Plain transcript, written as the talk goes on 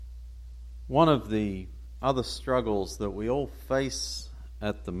One of the other struggles that we all face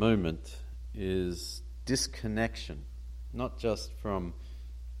at the moment is disconnection, not just from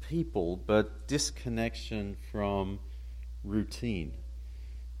people, but disconnection from routine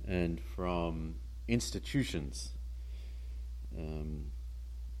and from institutions.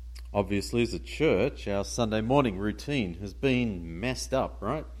 Obviously, as a church, our Sunday morning routine has been messed up,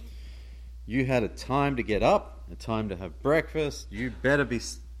 right? You had a time to get up, a time to have breakfast. You better be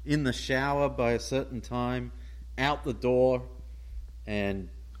in the shower by a certain time, out the door, and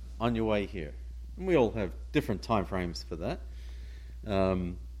on your way here. And we all have different time frames for that.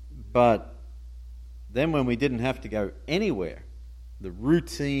 But then when we didn't have to go anywhere, the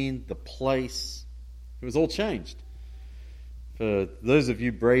routine, the place, it was all changed. For those of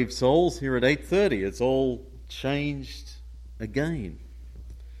you brave souls here at 8:30, it's all changed again.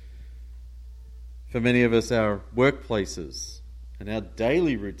 For many of us, our workplaces and our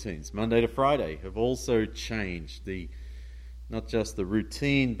daily routines, Monday to Friday, have also changed. Not just the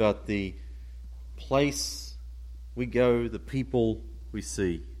routine, but the place we go, the people we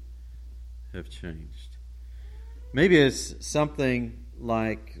see have changed. Maybe it's something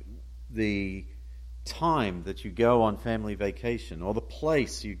like the time that you go on family vacation, or the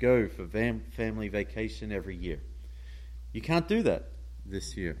place you go for family vacation every year. You can't do that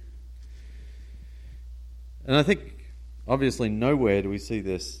this year. And I think, obviously, nowhere do we see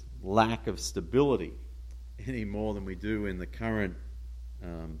this lack of stability any more than we do in the current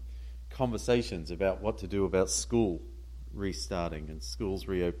conversations about what to do about school restarting and schools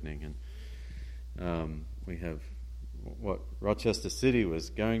reopening. And we have what Rochester City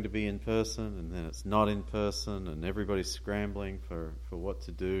was going to be in person, and then it's not in person, and everybody's scrambling for what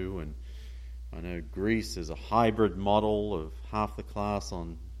to do. And I know Greece is a hybrid model of half the class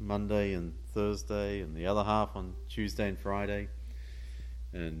on Monday and Thursday and the other half on Tuesday and Friday,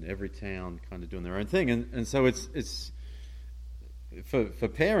 and every town kind of doing their own thing. And so it's for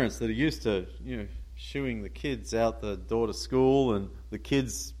parents that are used to shooing the kids out the door to school, and the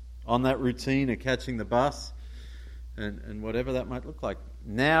kids on that routine are catching the bus and whatever that might look like.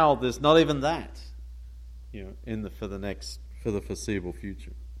 Now there's not even that for the foreseeable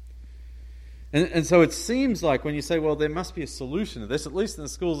future. And so it seems like when you say, well, there must be a solution to this, at least in the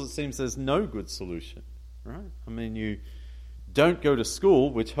schools it seems there's no good solution, right? I mean, you don't go to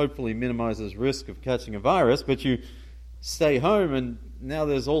school, which hopefully minimizes risk of catching a virus, but you stay home, and now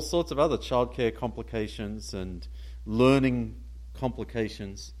there's all sorts of other childcare complications and learning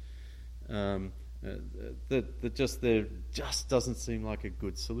complications that just doesn't seem like a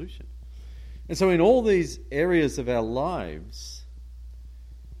good solution. And so in all these areas of our lives,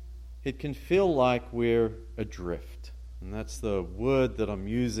 it can feel like we're adrift. And that's the word that I'm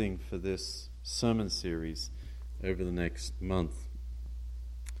using for this sermon series over the next month.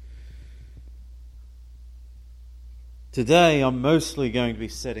 Today, I'm mostly going to be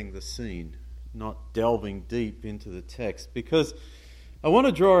setting the scene, not delving deep into the text, because I want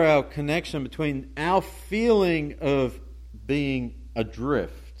to draw our connection between our feeling of being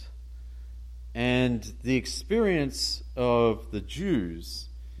adrift and the experience of the Jews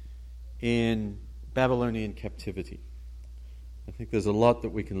in Babylonian captivity. I think there's a lot that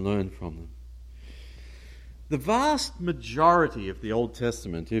we can learn from them. The vast majority of the Old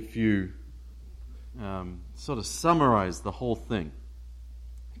Testament, if you sort of summarize the whole thing,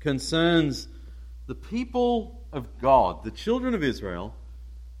 concerns the people of God, the children of Israel,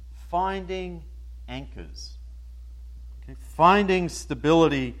 finding anchors, finding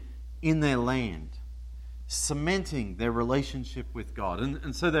stability in their land, cementing their relationship with God.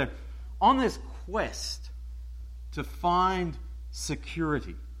 And so they're on this quest to find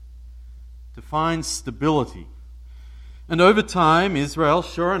security, to find stability. And over time, Israel,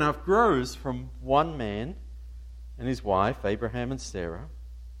 sure enough, grows from one man and his wife, Abraham and Sarah.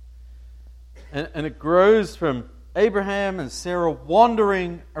 And it grows from Abraham and Sarah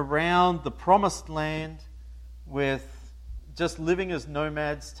wandering around the promised land with just living as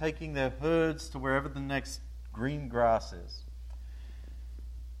nomads, taking their herds to wherever the next green grass is.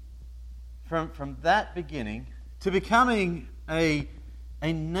 From that beginning to becoming a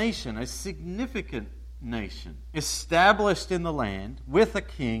nation, a significant nation, established in the land with a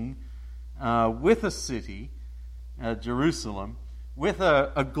king, with a city, Jerusalem, with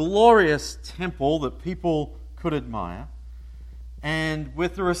a glorious temple that people could admire, and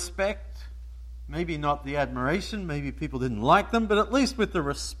with the respect, maybe not the admiration, maybe people didn't like them, but at least with the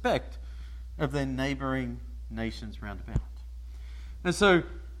respect of their neighboring nations round about. And so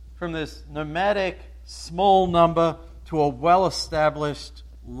from this nomadic small number to a well-established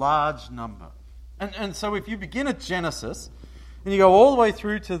large number. And so if you begin at Genesis and you go all the way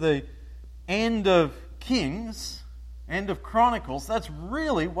through to the end of Kings, end of Chronicles, that's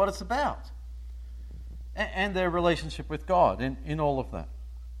really what it's about. And their relationship with God in all of that.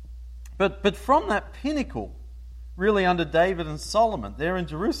 But from that pinnacle, really under David and Solomon, there in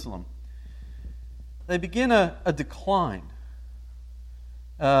Jerusalem, they begin a decline.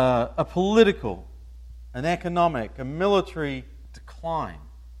 A political, an economic, a military decline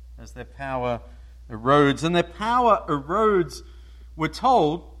as their power erodes. And their power erodes, we're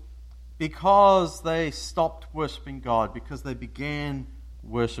told, because they stopped worshipping God, because they began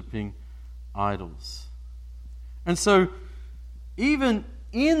worshipping idols. And so, even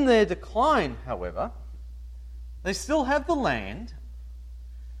in their decline, however, they still have the land,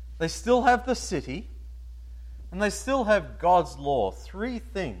 they still have the city, and they still have God's law. Three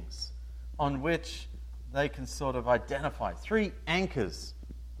things on which they can sort of identify. Three anchors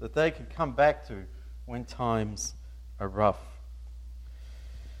that they can come back to when times are rough.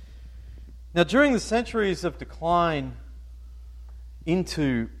 Now, during the centuries of decline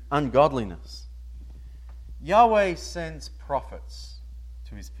into ungodliness, Yahweh sends prophets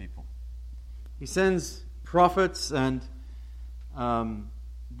to his people. He sends prophets, and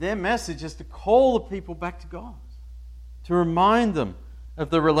their message is to call the people back to God, to remind them of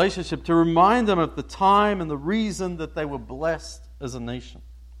the relationship, to remind them of the time and the reason that they were blessed as a nation.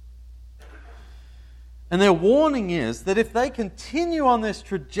 And their warning is that if they continue on this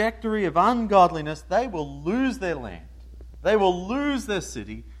trajectory of ungodliness, they will lose their land, they will lose their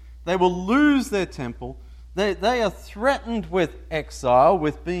city, they will lose their temple. They are threatened with exile,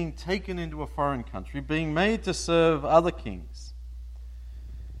 with being taken into a foreign country, being made to serve other kings.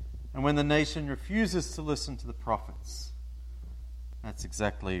 And when the nation refuses to listen to the prophets, that's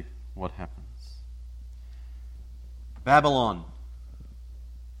exactly what happens. Babylon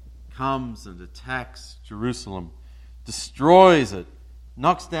comes and attacks Jerusalem, destroys it,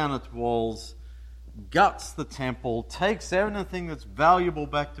 knocks down its walls, guts the temple, takes everything that's valuable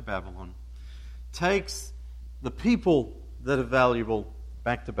back to Babylon, takes the people that are valuable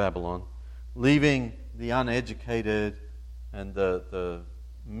back to Babylon, leaving the uneducated and the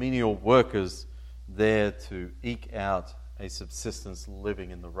menial workers there to eke out a subsistence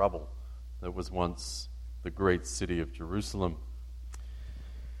living in the rubble that was once the great city of Jerusalem.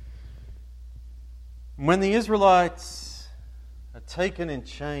 When the Israelites are taken in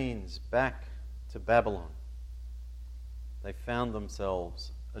chains back to Babylon, they found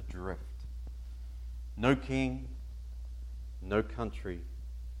themselves adrift. No king, no country,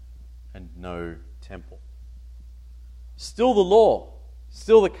 and no temple. Still the law,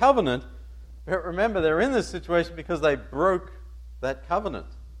 still the covenant, but remember they're in this situation because they broke that covenant.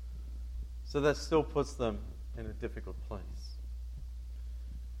 So that still puts them in a difficult place.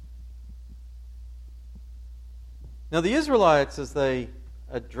 Now the Israelites, as they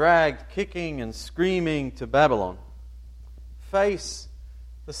are dragged kicking and screaming to Babylon, face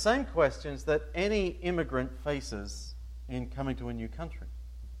the same questions that any immigrant faces in coming to a new country.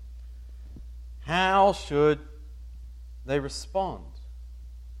 How should they respond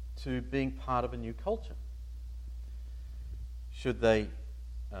to being part of a new culture? Should they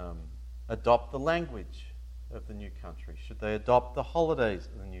adopt the language of the new country? Should they adopt the holidays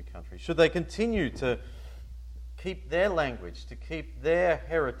of the new country? Should they continue to keep their language, to keep their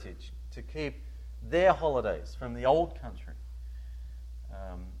heritage, to keep their holidays from the old country?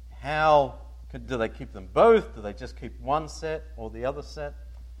 Do they keep them both? Do they just keep one set or the other set?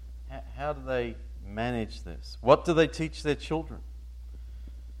 How do they manage this? What do they teach their children?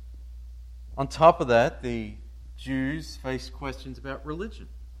 On top of that, the Jews face questions about religion.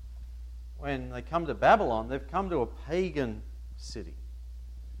 When they come to Babylon, they've come to a pagan city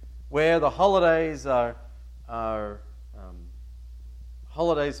where the holidays are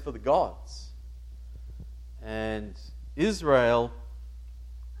holidays for the gods. And Israel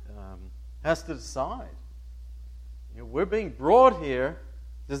has to decide. We're being brought here.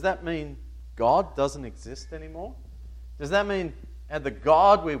 Does that mean God doesn't exist anymore? Does that mean the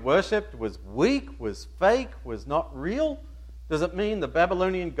God we worshipped was weak, was fake, was not real? Does it mean the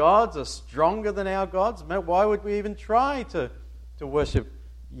Babylonian gods are stronger than our gods? Why would we even try to worship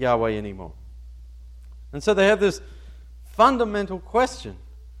Yahweh anymore? And so they have this fundamental question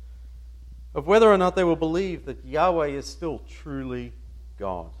of whether or not they will believe that Yahweh is still truly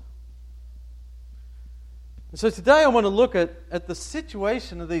God. And so today I want to look at the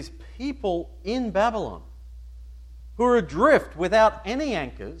situation of these people in Babylon who are adrift without any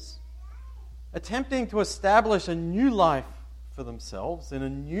anchors, attempting to establish a new life for themselves in a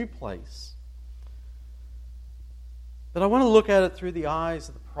new place. But I want to look at it through the eyes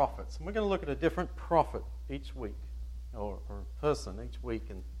of the prophets. And we're going to look at a different prophet each week, or a person each week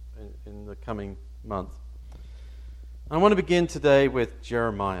in the coming month. I want to begin today with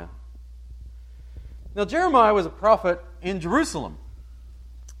Jeremiah. Now, Jeremiah was a prophet in Jerusalem.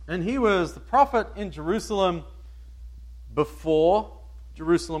 And he was the prophet in Jerusalem before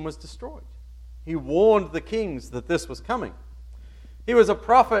Jerusalem was destroyed. He warned the kings that this was coming. He was a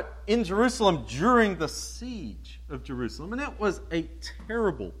prophet in Jerusalem during the siege of Jerusalem. And it was a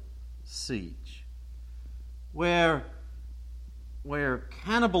terrible siege where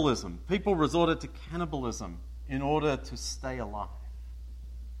cannibalism, people resorted to cannibalism in order to stay alive.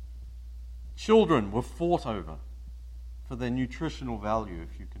 Children were fought over for their nutritional value,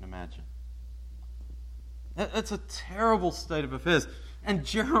 if you can imagine. That's a terrible state of affairs. And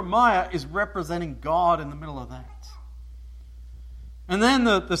Jeremiah is representing God in the middle of that. And then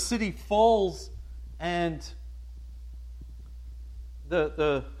the city falls, and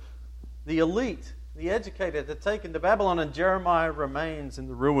the elite, the educated, are taken to Babylon, and Jeremiah remains in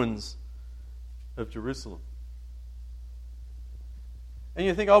the ruins of Jerusalem. And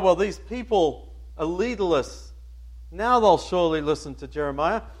you think, oh, well, these people are leaderless. Now they'll surely listen to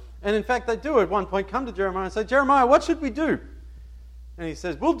Jeremiah. And in fact, they do at one point come to Jeremiah and say, Jeremiah, what should we do? And he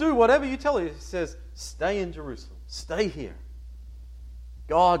says, we'll do whatever you tell us. He says, stay in Jerusalem. Stay here.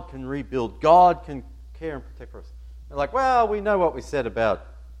 God can rebuild. God can care and protect for us. They're like, well, we know what we said about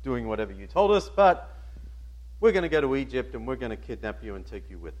doing whatever you told us, but we're going to go to Egypt and we're going to kidnap you and take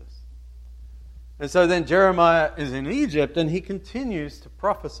you with us. And so then Jeremiah is in Egypt and he continues to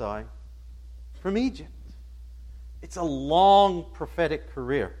prophesy from Egypt. It's a long prophetic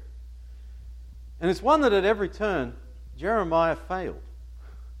career. And it's one that at every turn, Jeremiah failed.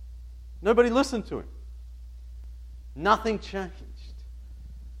 Nobody listened to him. Nothing changed.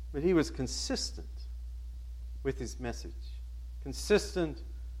 But he was consistent with his message, consistent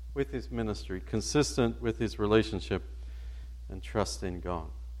with his ministry, consistent with his relationship and trust in God.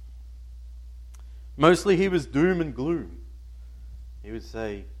 Mostly he was doom and gloom. He would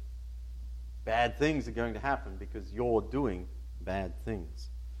say, bad things are going to happen because you're doing bad things.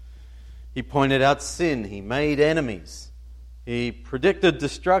 He pointed out sin. He made enemies. He predicted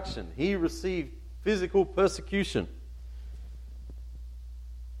destruction. He received physical persecution.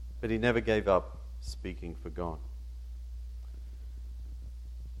 But he never gave up speaking for God.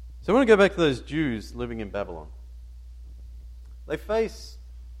 So I want to go back to those Jews living in Babylon. They face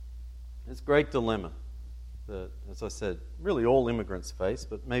this great dilemma that, as I said, really all immigrants face,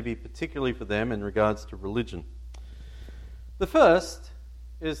 but maybe particularly for them in regards to religion. The first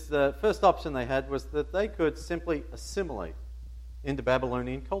option they had was that they could simply assimilate into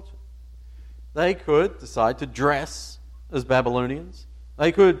Babylonian culture. They could decide to dress as Babylonians.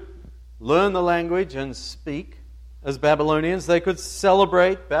 They could learn the language and speak as Babylonians. They could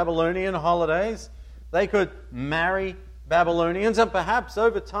celebrate Babylonian holidays. They could marry Babylonians, and perhaps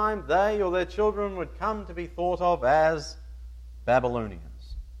over time they or their children would come to be thought of as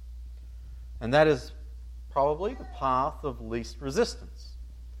Babylonians. And that is probably the path of least resistance.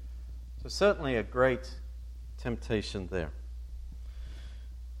 So certainly a great temptation there.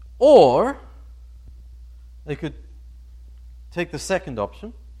 Or they could take the second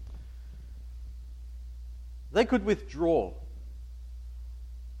option. They could withdraw.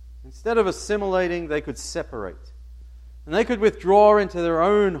 Instead of assimilating, they could separate. And they could withdraw into their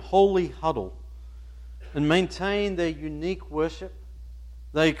own holy huddle and maintain their unique worship.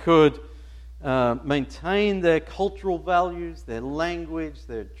 They could maintain their cultural values, their language,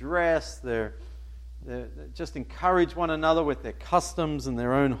 their dress, just encourage one another with their customs and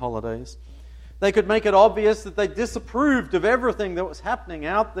their own holidays. They could make it obvious that they disapproved of everything that was happening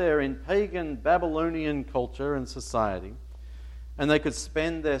out there in pagan Babylonian culture and society. And they could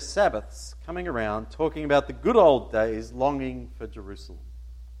spend their Sabbaths coming around talking about the good old days, longing for Jerusalem,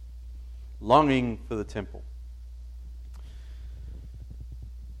 longing for the temple.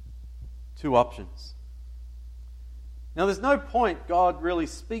 Two options. Now, there's no point God really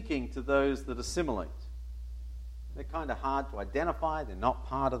speaking to those that assimilate. They're kind of hard to identify. They're not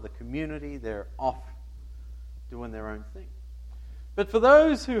part of the community. They're off doing their own thing. But for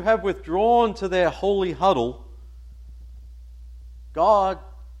those who have withdrawn to their holy huddle, God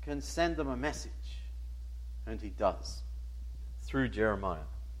can send them a message. And He does, through Jeremiah.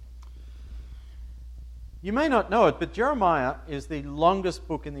 You may not know it, but Jeremiah is the longest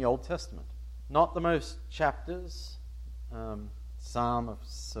book in the Old Testament. Not the most chapters. Psalm,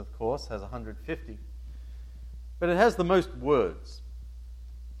 of course, has 150. But it has the most words.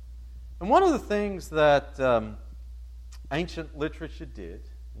 And one of the things that ancient literature did,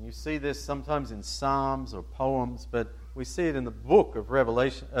 and you see this sometimes in psalms or poems, but we see it in the book of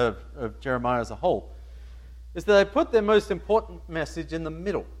Revelation of Jeremiah as a whole, is that they put their most important message in the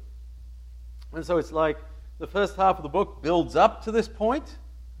middle. And so it's like the first half of the book builds up to this point,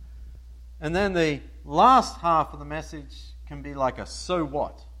 and then the last half of the message can be like a so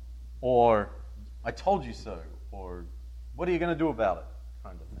what, or I told you so, or what are you going to do about it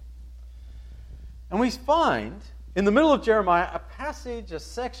kind of thing. And we find in the middle of Jeremiah a passage, a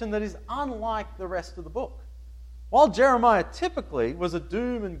section that is unlike the rest of the book. While Jeremiah typically was a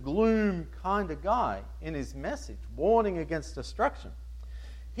doom and gloom kind of guy in his message, warning against destruction,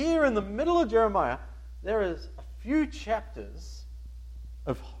 here in the middle of Jeremiah, there is a few chapters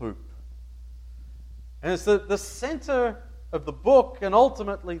of hope. And it's the center of the book and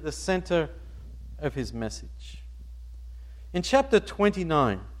ultimately the center of his message. In chapter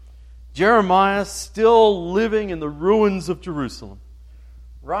 29, Jeremiah, still living in the ruins of Jerusalem,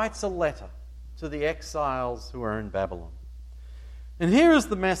 writes a letter to the exiles who are in Babylon. And here is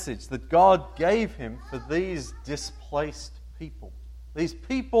the message that God gave him for these displaced people. These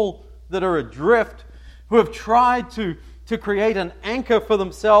people that are adrift, who have tried to create an anchor for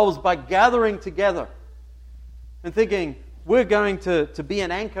themselves by gathering together and thinking, we're going to be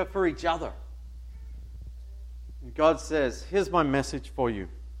an anchor for each other. And God says, here's my message for you.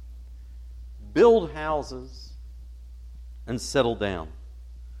 Build houses and settle down.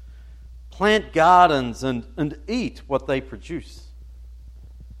 Plant gardens and eat what they produce.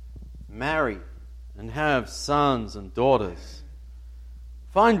 Marry and have sons and daughters.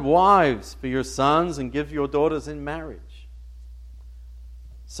 Find wives for your sons and give your daughters in marriage,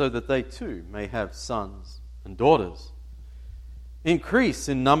 so that they too may have sons and daughters. Increase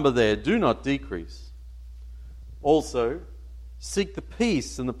in number there, do not decrease. Also, seek the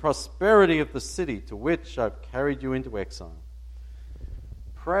peace and the prosperity of the city to which I've carried you into exile.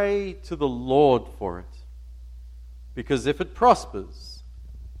 Pray to the Lord for it, because if it prospers,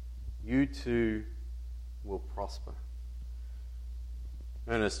 you too will prosper.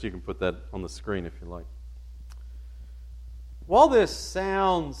 Ernest, you can put that on the screen if you like. While this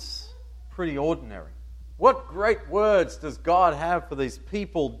sounds pretty ordinary, what great words does God have for these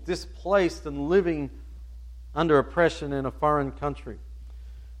people displaced and living under oppression in a foreign country?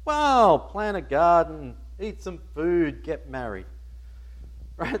 Well, plant a garden, eat some food, get married.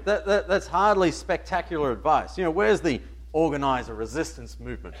 Right? That's hardly spectacular advice. Where's the organize a resistance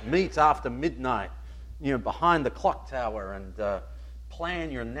movement? Meet after midnight, behind the clock tower and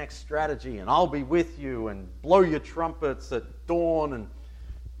plan your next strategy, and I'll be with you, and blow your trumpets at dawn. And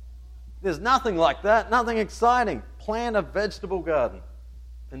there's nothing like that, nothing exciting. Plant a vegetable garden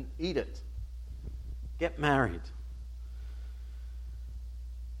and eat it. Get married.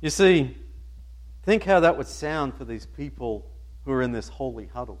 You see, think how that would sound for these people who are in this holy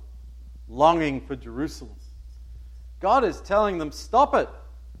huddle, longing for Jerusalem. God is telling them, stop it.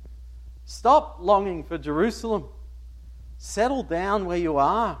 Stop longing for Jerusalem. Settle down where you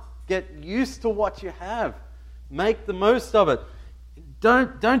are. Get used to what you have. Make the most of it.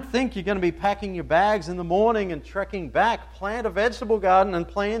 Don't think you're going to be packing your bags in the morning and trekking back. Plant a vegetable garden and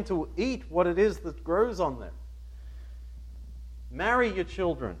plan to eat what it is that grows on them. Marry your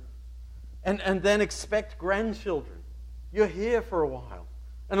children and then expect grandchildren. You're here for a while.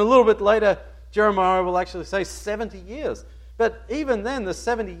 And a little bit later, Jeremiah will actually say 70 years. But even then, the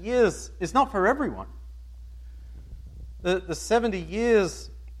 70 years is not for everyone. The 70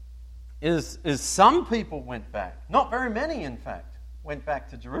 years is some people went back. Not very many, in fact, went back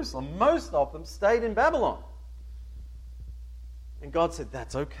to Jerusalem. Most of them stayed in Babylon. And God said,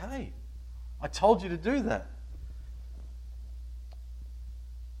 that's okay. I told you to do that.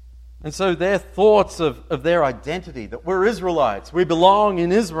 And so their thoughts of their identity, that we're Israelites, we belong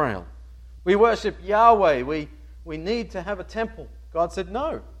in Israel, we worship Yahweh, we need to have a temple. God said,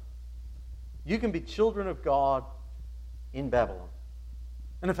 no. You can be children of God in Babylon.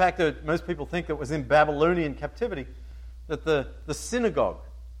 And in fact, most people think it was in Babylonian captivity that the synagogue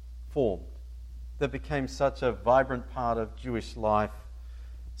formed, that became such a vibrant part of Jewish life,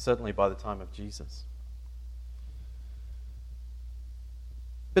 certainly by the time of Jesus.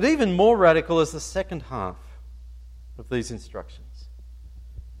 But even more radical is the second half of these instructions.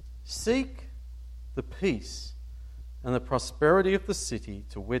 Seek the peace and the prosperity of the city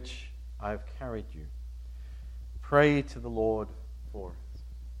to which I have carried you. Pray to the Lord for it.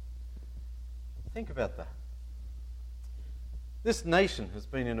 Think about that. This nation has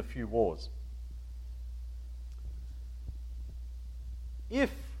been in a few wars.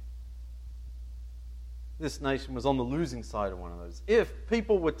 If this nation was on the losing side of one of those, if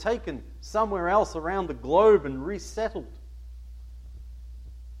people were taken somewhere else around the globe and resettled,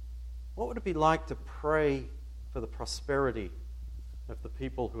 what would it be like to pray for the prosperity of the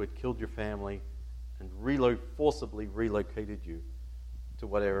people who had killed your family and forcibly relocated you to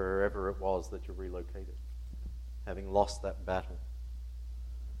wherever it was that you relocated, having lost that battle.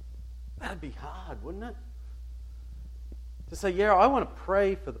 That'd be hard, wouldn't it? To say, yeah, I want to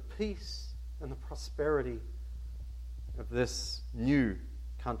pray for the peace and the prosperity of this new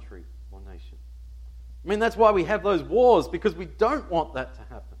country or nation. I mean, that's why we have those wars, because we don't want that to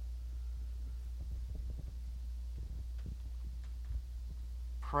happen.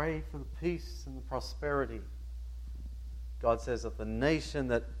 Pray for the peace and the prosperity, God says, of the nation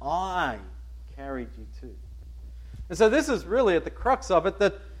that I carried you to. And so this is really at the crux of it,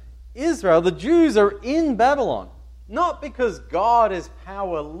 that Israel, the Jews, are in Babylon, not because God is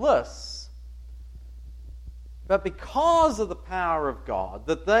powerless, but because of the power of God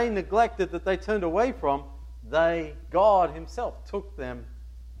that they neglected, that they turned away from, God himself took them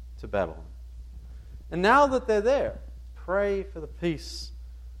to Babylon. And now that they're there, pray for the peace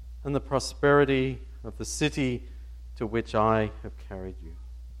and the prosperity of the city to which I have carried you.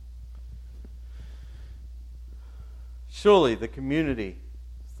 Surely the community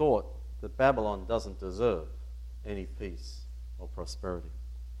thought that Babylon doesn't deserve any peace or prosperity.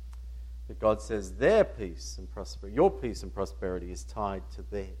 But God says their peace and prosperity, your peace and prosperity is tied to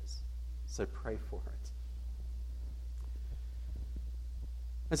theirs. So pray for it.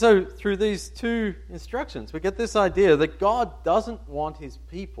 And so through these two instructions, we get this idea that God doesn't want his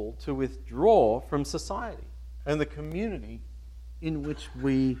people to withdraw from society and the community in which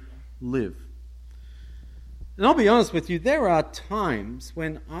we live. And I'll be honest with you, there are times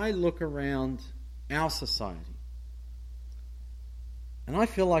when I look around our society and I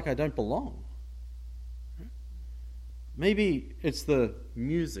feel like I don't belong. Maybe it's the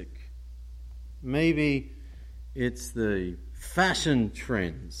music. Maybe it's the fashion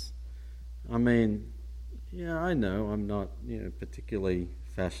trends. I mean, yeah, I know I'm not, particularly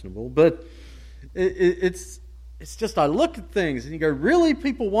fashionable, but it's just I look at things and you go, really?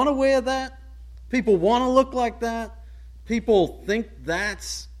 People want to wear that? People want to look like that? People think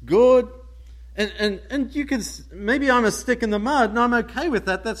that's good? And you can, maybe I'm a stick in the mud and I'm okay with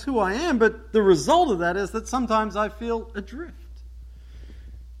that. That's who I am. But the result of that is that sometimes I feel adrift.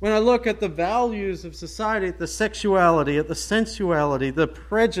 When I look at the values of society, at the sexuality, at the sensuality, the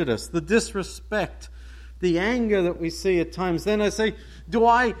prejudice, the disrespect, the anger that we see at times, then I say, do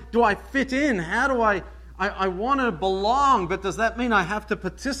I fit in? How do I want to belong, but does that mean I have to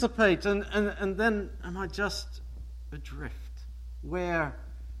participate? And then am I just adrift? Where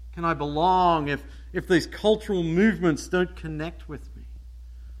can I belong if these cultural movements don't connect with me?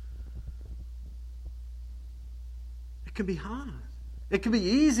 It can be hard. It can be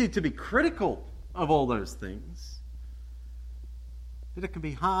easy to be critical of all those things. But it can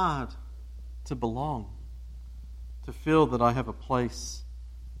be hard to belong, to feel that I have a place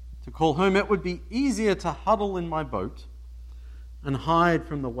to call home. It would be easier to huddle in my boat and hide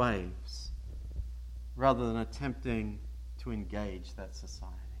from the waves rather than attempting to engage that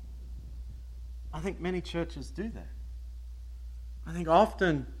society. I think many churches do that. I think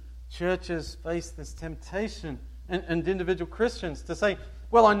often churches face this temptation, and individual Christians, to say,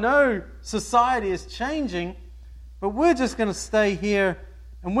 well, I know society is changing, but we're just going to stay here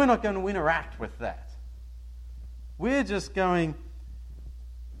and we're not going to interact with that. We're just going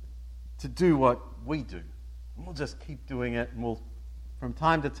to do what we do. And we'll just keep doing it, and we'll, from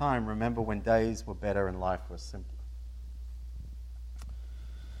time to time, remember when days were better and life was simpler.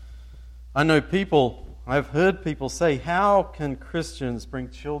 I've heard people say, how can Christians bring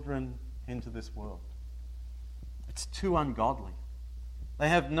children into this world? It's too ungodly. They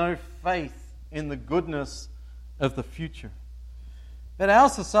have no faith in the goodness of the future. But our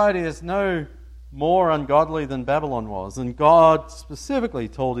society is no more ungodly than Babylon was. And God specifically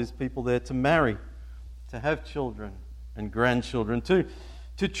told his people there to marry, to have children and grandchildren, to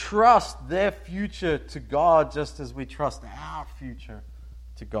trust their future to God just as we trust our future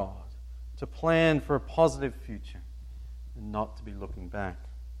to God, to plan for a positive future and not to be looking back.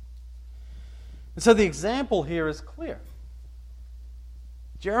 And so the example here is clear.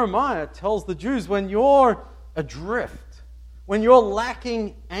 Jeremiah tells the Jews, when you're adrift, when you're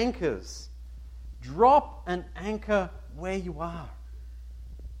lacking anchors, drop an anchor where you are.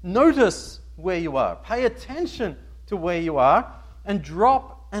 Notice where you are. Pay attention to where you are and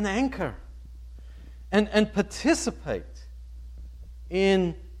drop an anchor. And participate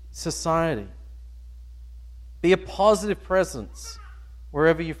in society. Be a positive presence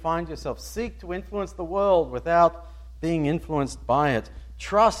wherever you find yourself. Seek to influence the world without being influenced by it.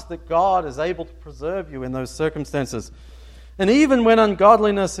 Trust that God is able to preserve you in those circumstances. And even when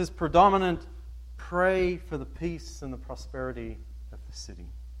ungodliness is predominant, pray for the peace and the prosperity of the city.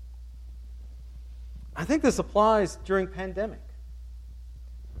 I think this applies during pandemic.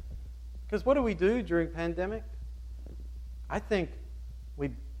 Because what do we do during pandemic? I think we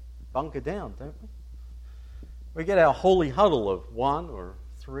bunker down, don't we? We get our holy huddle of 1 or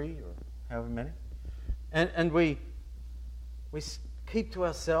 3 or however many. And we keep to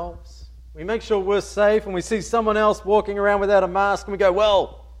ourselves. We make sure we're safe, and we see someone else walking around without a mask, and we go,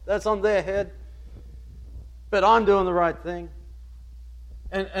 well, that's on their head. But I'm doing the right thing.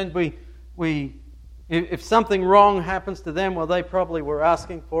 And we if something wrong happens to them, well, they probably were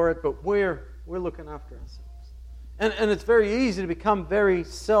asking for it, but we're looking after ourselves. And it's very easy to become very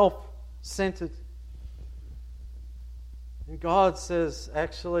self-centered. And God says,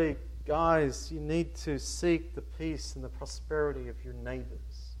 actually, guys, you need to seek the peace and the prosperity of your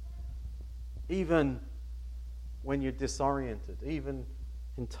neighbors, even when you're disoriented, even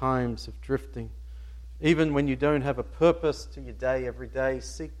in times of drifting, even when you don't have a purpose to your day every day.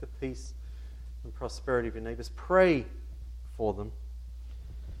 Seek the peace and prosperity of your neighbors. Pray for them.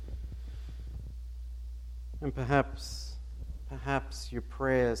 And perhaps your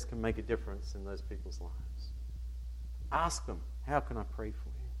prayers can make a difference in those people's lives. Ask them, how can I pray for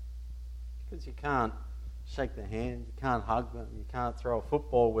you? Because you can't shake their hand, you can't hug them, you can't throw a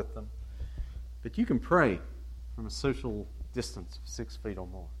football with them. But you can pray from a social distance of 6 feet or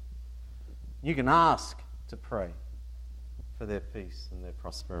more. You can ask to pray for their peace and their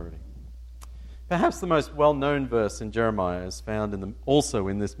prosperity. Perhaps the most well-known verse in Jeremiah is found also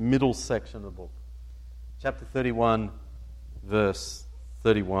in this middle section of the book. Chapter 31, verse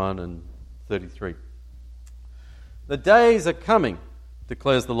 31 and 33. The days are coming,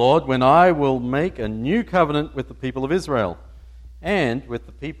 declares the Lord, when I will make a new covenant with the people of Israel and with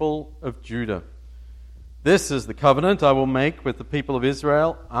the people of Judah. This is the covenant I will make with the people of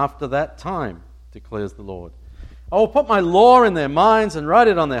Israel after that time, declares the Lord. I will put my law in their minds and write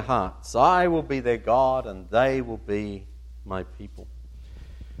it on their hearts. I will be their God, and they will be my people.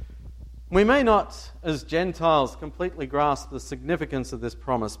 We may not, as Gentiles, completely grasp the significance of this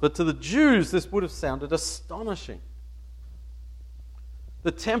promise, but to the Jews this would have sounded astonishing.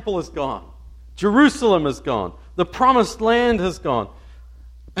 The temple is gone. Jerusalem is gone. The promised land has gone.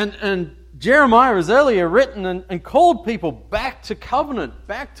 And Jeremiah has earlier written and called people back to covenant,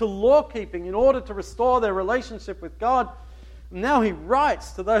 back to law-keeping in order to restore their relationship with God. And now he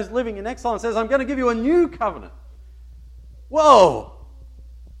writes to those living in exile and says, I'm going to give you a new covenant. Whoa!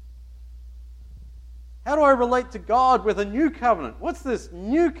 How do I relate to God with a new covenant? What's this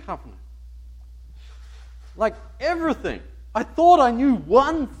new covenant? Like everything. I thought I knew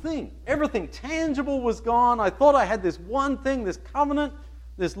one thing. Everything tangible was gone. I thought I had this one thing, this covenant,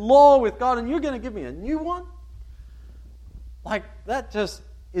 this law with God, and you're going to give me a new one? Like, that just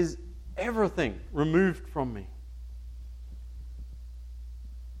is everything removed from me.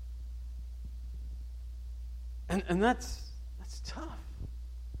 And that's tough.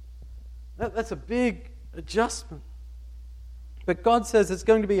 That's a big adjustment. But God says it's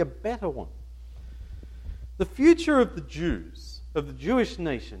going to be a better one. The future of the Jews, of the Jewish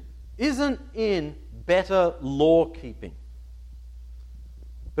nation, isn't in better law-keeping,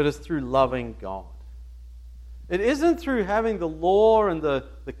 but it's through loving God. It isn't through having the law and the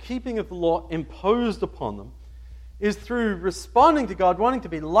keeping of the law imposed upon them. It's through responding to God, wanting to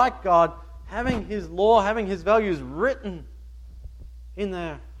be like God, having His law, having His values written in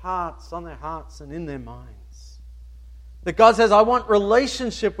their hearts, on their hearts and in their minds. That God says, I want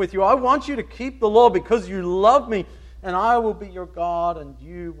relationship with you. I want you to keep the law because you love me, and I will be your God and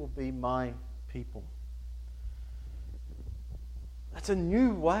you will be my people. That's a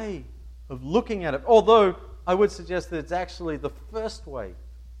new way of looking at it. Although I would suggest that it's actually the first way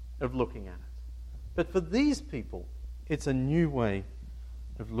of looking at it. But for these people, it's a new way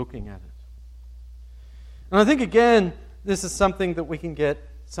of looking at it. And I think, again, this is something that we can get,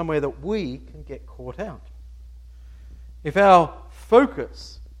 somewhere that we can get caught out. If our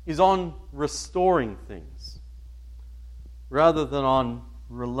focus is on restoring things rather than on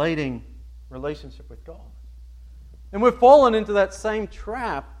relationship with God. And we've fallen into that same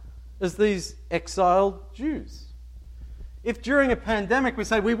trap as these exiled Jews. If during a pandemic we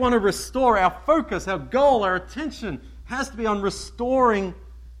say we want to restore, our focus, our goal, our attention has to be on restoring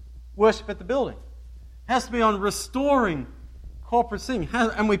worship at the building. Has to be on restoring corporate singing.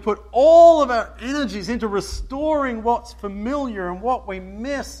 And we put all of our energies into restoring what's familiar and what we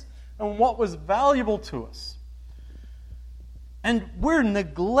miss and what was valuable to us. And we're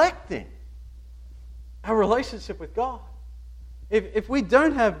neglecting our relationship with God. If we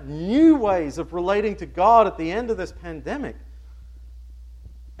don't have new ways of relating to God at the end of this pandemic,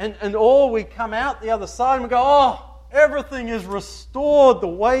 and all we come out the other side and we go, oh, everything is restored the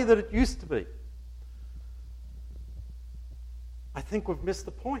way that it used to be. I think we've missed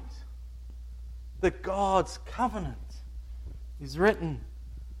the point. that God's covenant is written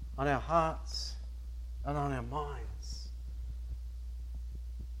on our hearts and on our minds.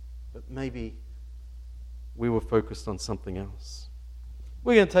 But maybe we were focused on something else.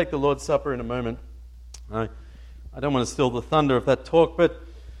 We're going to take the Lord's Supper in a moment. I don't want to steal the thunder of that talk, but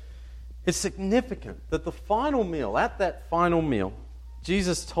it's significant that the final meal, at that final meal,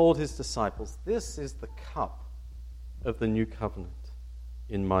 Jesus told his disciples, "This is the cup of the new covenant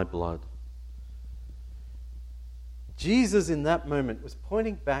in my blood." Jesus in that moment was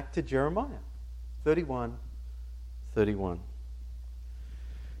pointing back to Jeremiah 31:31.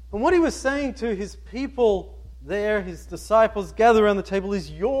 And what he was saying to his people there, his disciples gathered around the table, is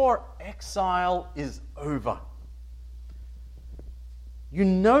your exile is over. You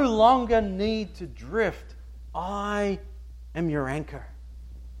no longer need to drift. I am your anchor.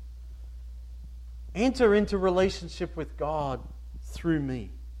 Enter into relationship with God through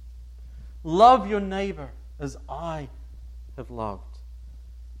me. Love your neighbor as I have loved.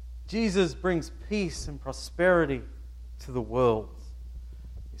 Jesus brings peace and prosperity to the world.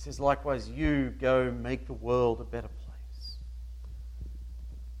 He says, likewise, you go make the world a better place.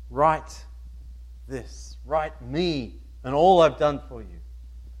 Write this. Write me and all I've done for you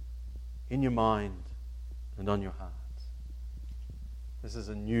in your mind and on your heart. This is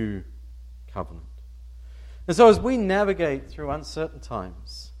a new covenant. And so as we navigate through uncertain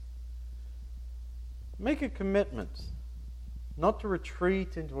times, make a commitment not to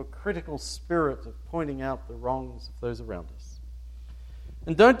retreat into a critical spirit of pointing out the wrongs of those around us.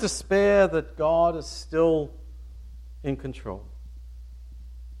 And don't despair that God is still in control.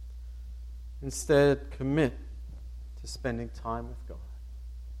 Instead, commit to spending time with God.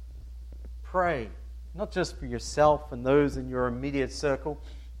 Pray, not just for yourself and those in your immediate circle.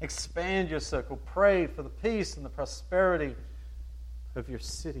 Expand your circle. Pray for the peace and the prosperity of your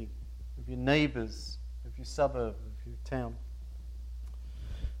city, of your neighbors, of your suburb, of your town.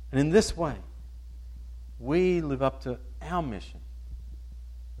 And in this way, we live up to our mission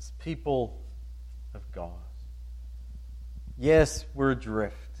as people of God. Yes, we're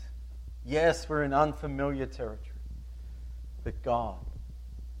adrift. Yes, we're in unfamiliar territory. But God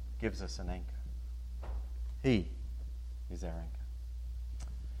gives us an anchor. He is our anchor.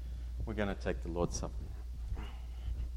 We're going to take the Lord's Supper now.